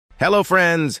Hello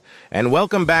friends, and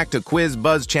welcome back to Quiz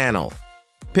Buzz channel.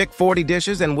 Pick 40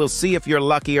 dishes and we'll see if you're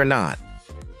lucky or not.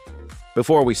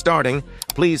 Before we starting,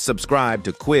 please subscribe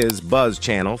to Quiz Buzz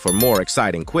channel for more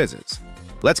exciting quizzes.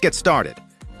 Let's get started.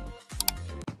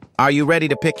 Are you ready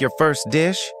to pick your first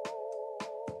dish?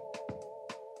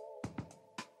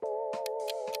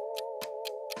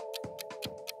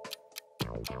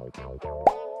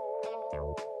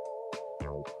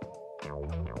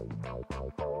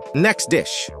 Next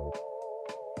dish.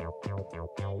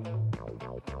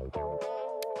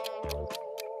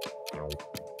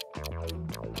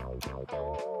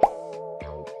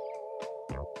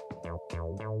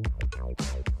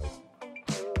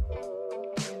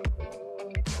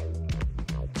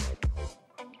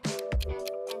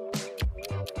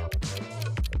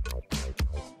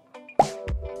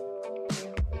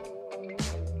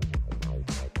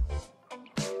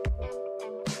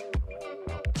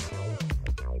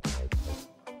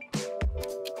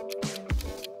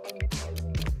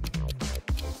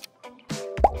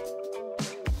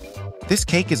 This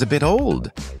cake is a bit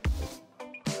old.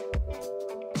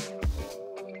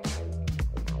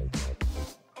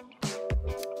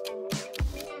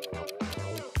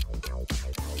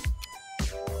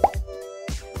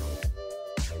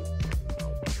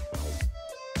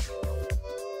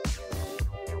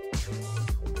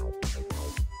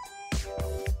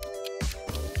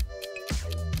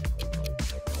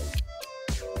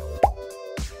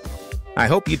 I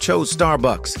hope you chose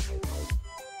Starbucks.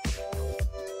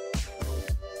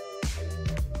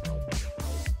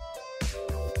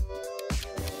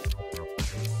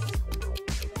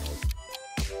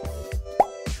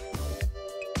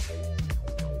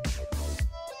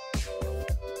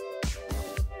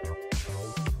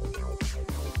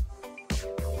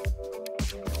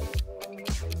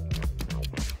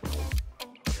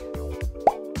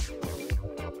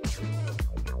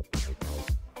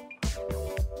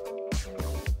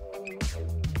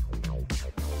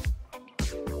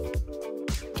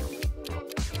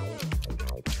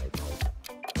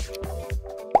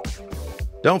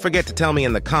 Don't forget to tell me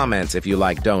in the comments if you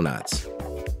like donuts.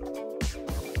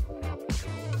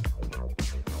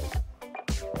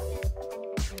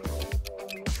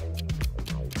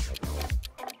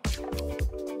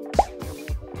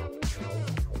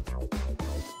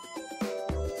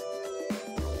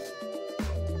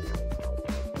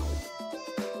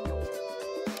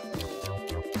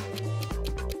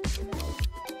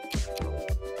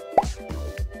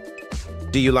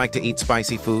 Do you like to eat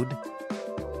spicy food?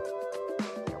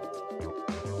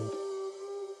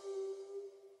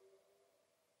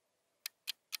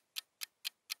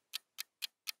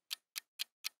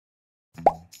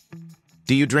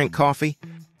 Do you drink coffee?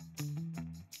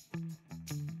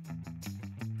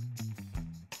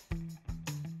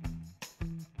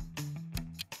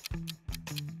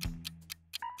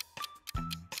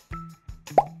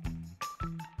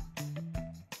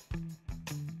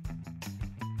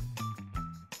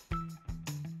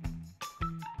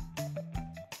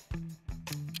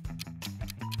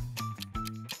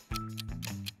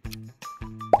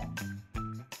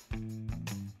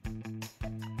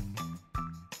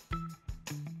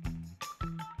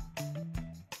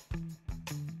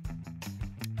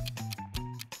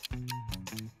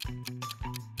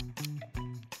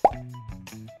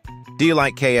 Do you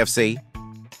like KFC?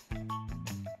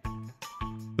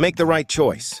 Make the right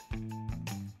choice.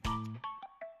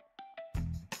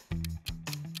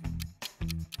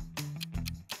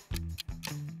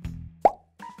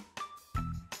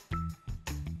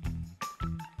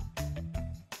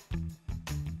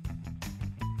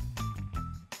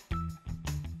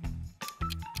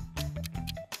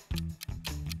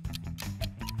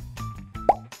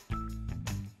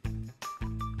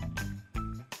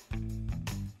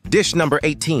 Dish number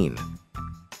 18.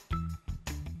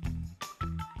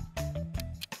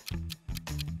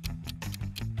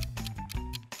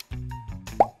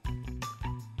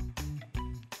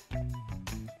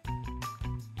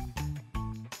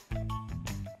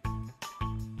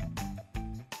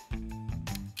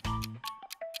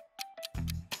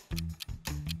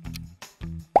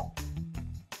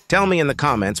 Tell me in the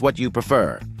comments what you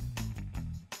prefer.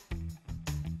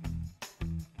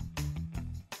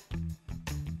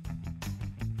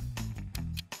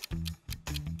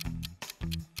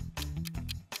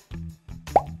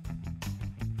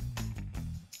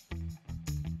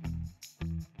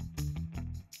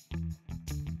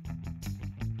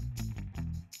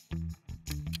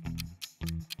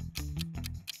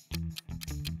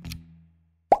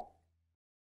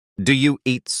 Do you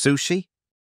eat sushi?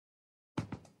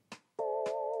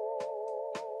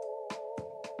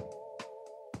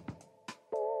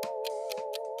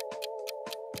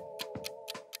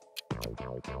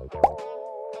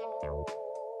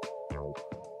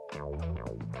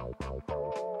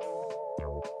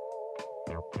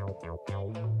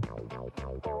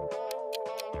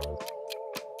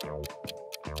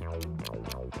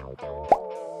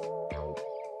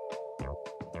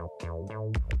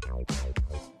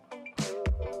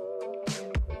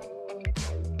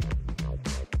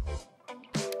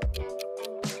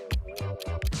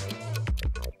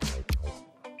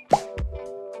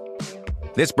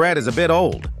 This bread is a bit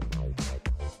old.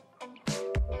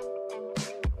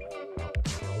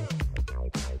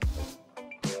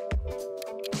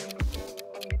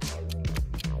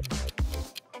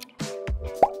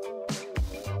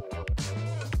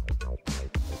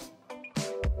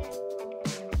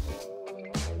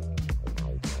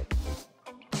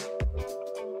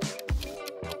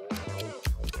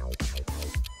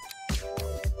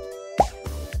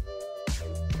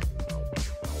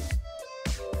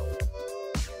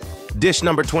 Dish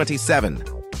number 27.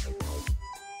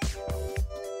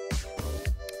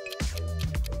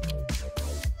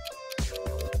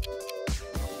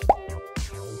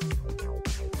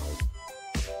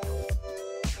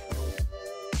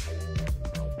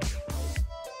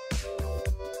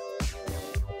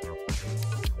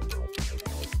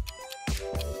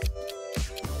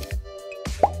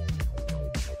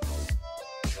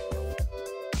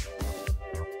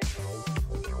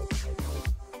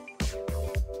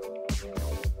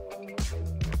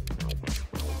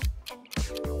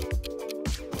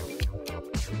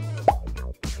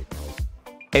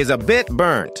 Is a bit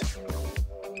burnt.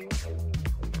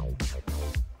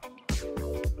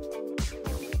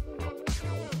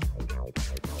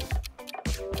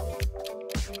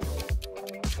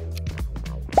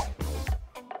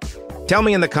 Tell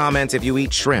me in the comments if you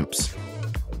eat shrimps.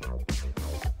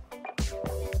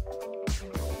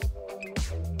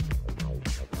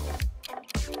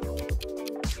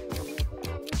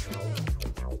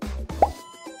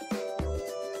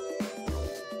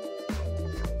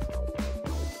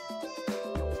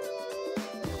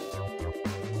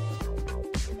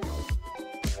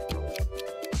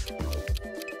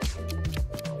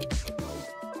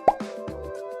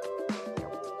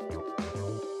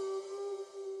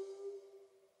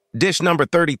 Dish number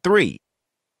 33.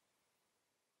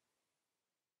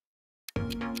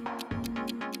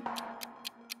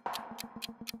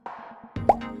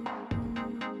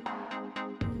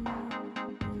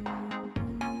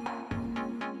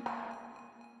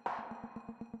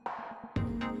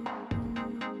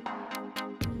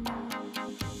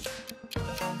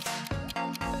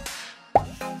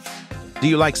 Do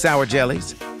you like sour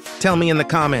jellies? Tell me in the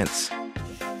comments.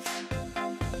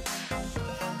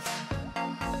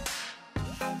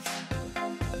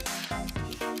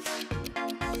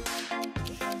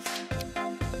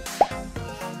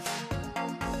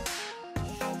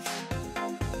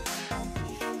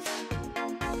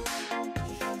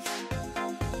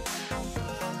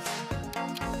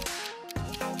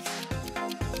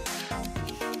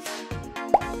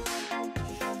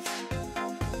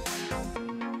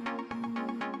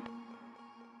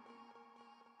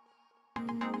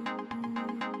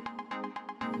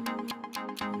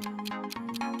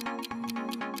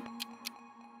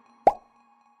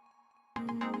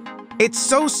 It's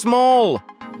so small!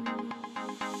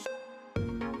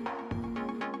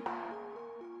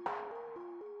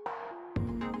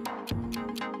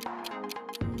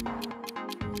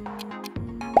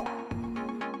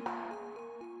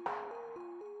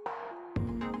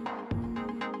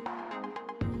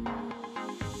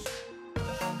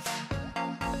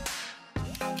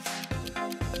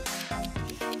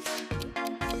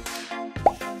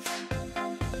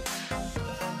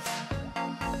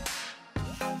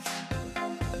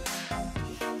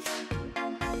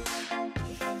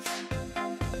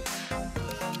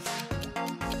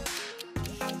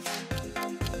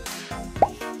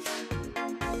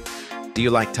 Do you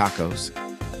like tacos?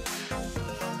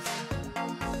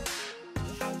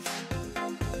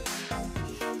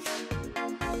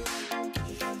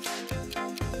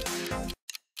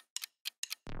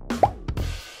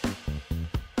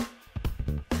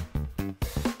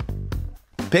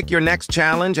 Pick your next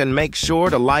challenge and make sure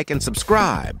to like and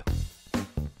subscribe.